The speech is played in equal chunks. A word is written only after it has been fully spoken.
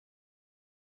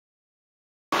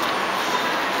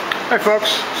Hi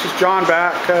folks, this is John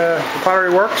back from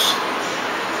Pottery Works.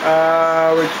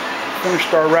 We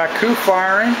finished our Raku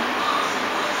firing.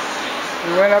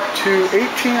 We went up to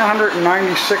 1896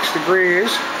 degrees.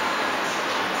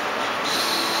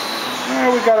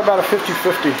 We got about a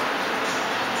 50-50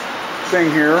 thing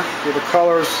here with the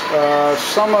colors.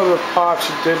 Some of the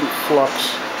pots didn't flux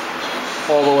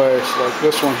all the way, so like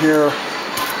this one here,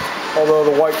 although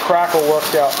the white crackle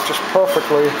worked out just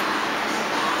perfectly,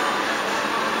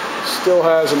 still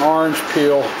has an orange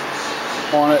peel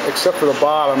on it, except for the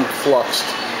bottom fluxed.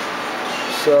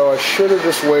 So I should have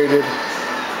just waited.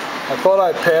 I thought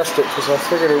I'd passed it because I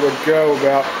figured it would go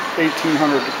about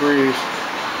 1800 degrees.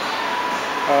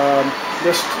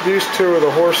 These two are the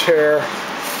horsehair.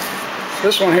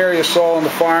 This one here you saw in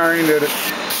the firing that it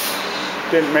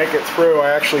didn't make it through. I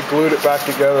actually glued it back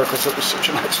together because it was such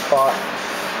a nice pot.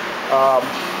 I'll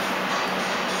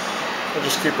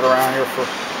just keep it around here for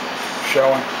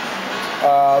showing.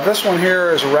 This one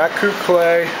here is Raku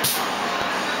clay,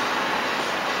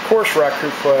 coarse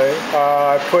Raku clay.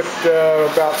 I put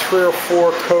about 3 or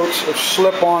 4 coats of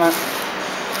slip on it,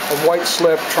 of white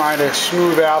slip, trying to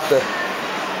smooth out the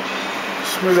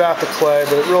clay,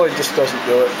 but it really just doesn't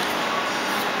do it.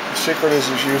 The secret is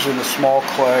using the small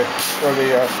clay, or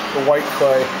the white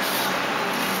clay.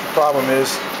 The problem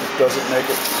is it doesn't make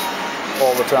it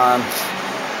all the time.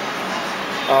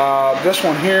 This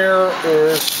one here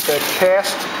is a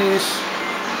cast piece.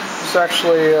 It's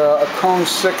actually a cone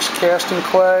 6 casting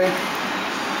clay,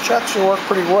 which actually worked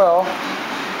pretty well.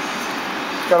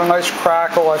 It's got a nice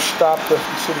crackle. I stopped you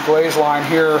see the glaze line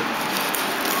here.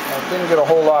 I didn't get a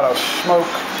whole lot of smoke,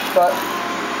 but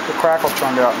the crackle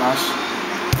turned out nice.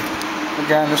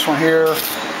 Again, this one here,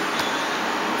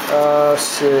 let's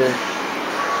see,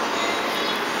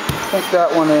 I think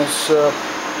that one is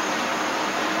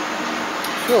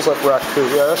feels like Raku.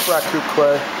 Yeah, that's Raku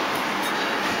clay.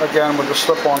 Again, with the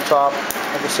slip on top.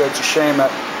 Like I said, it's a shame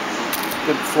that it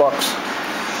didn't flux.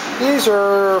 These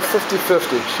are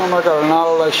 50-50. Some I got a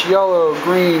nice yellow,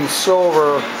 green,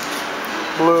 silver,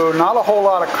 blue. Not a whole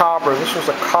lot of copper. This was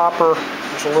a copper.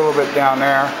 There's a little bit down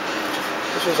there.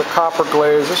 This is a copper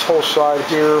glaze. This whole side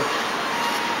here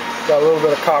got a little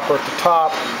bit of copper at the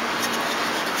top,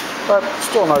 but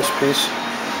still a nice piece.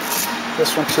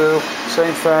 This one too,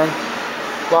 same thing.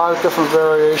 A lot of different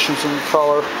variations in the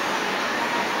color.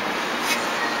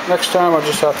 Next time I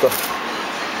just have to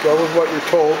go with what you're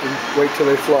told and wait till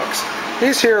they flux.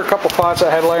 These here are a couple pots I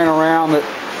had laying around that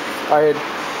I had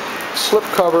slip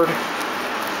covered,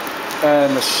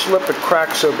 and the slip had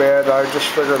cracked so bad I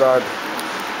just figured I'd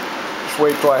just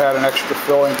wait till I had an extra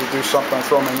filling to do something and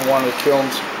throw them in one of the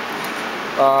kilns.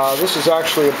 This is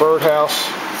actually a birdhouse.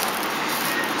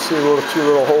 See two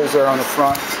little holes there on the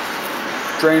front.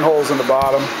 Drain holes in the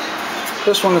bottom.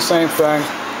 This one the same thing.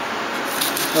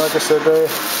 Like I said, the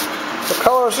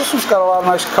colors, this one's got a lot of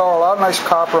nice color, a lot of nice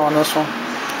copper on this one.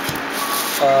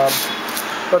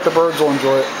 But the birds will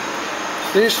enjoy it.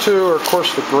 These two are, of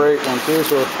course, the great ones.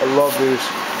 I love these.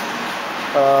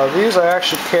 These I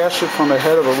actually casted from the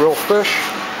head of a real fish.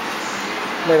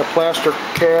 Made a plaster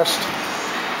cast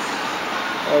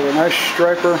of a nice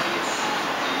striper.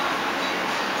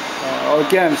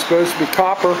 Again, it's supposed to be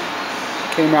copper.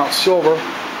 Came out silver,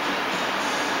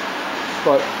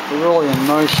 but really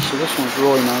nice. So this one's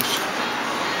really nice.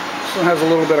 This one has a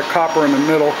little bit of copper in the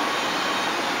middle.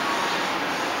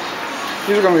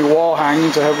 These are going to be wall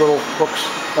hangings. I have little hooks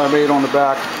I made on the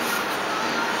back.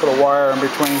 Put a wire in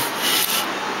between.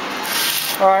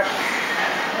 Alright,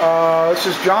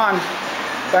 this is John.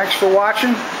 Thanks for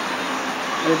watching.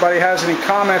 Anybody has any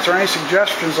comments or any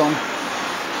suggestions on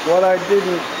what I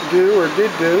didn't do or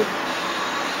did do,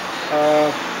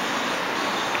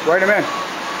 write them in.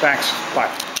 Thanks. Bye.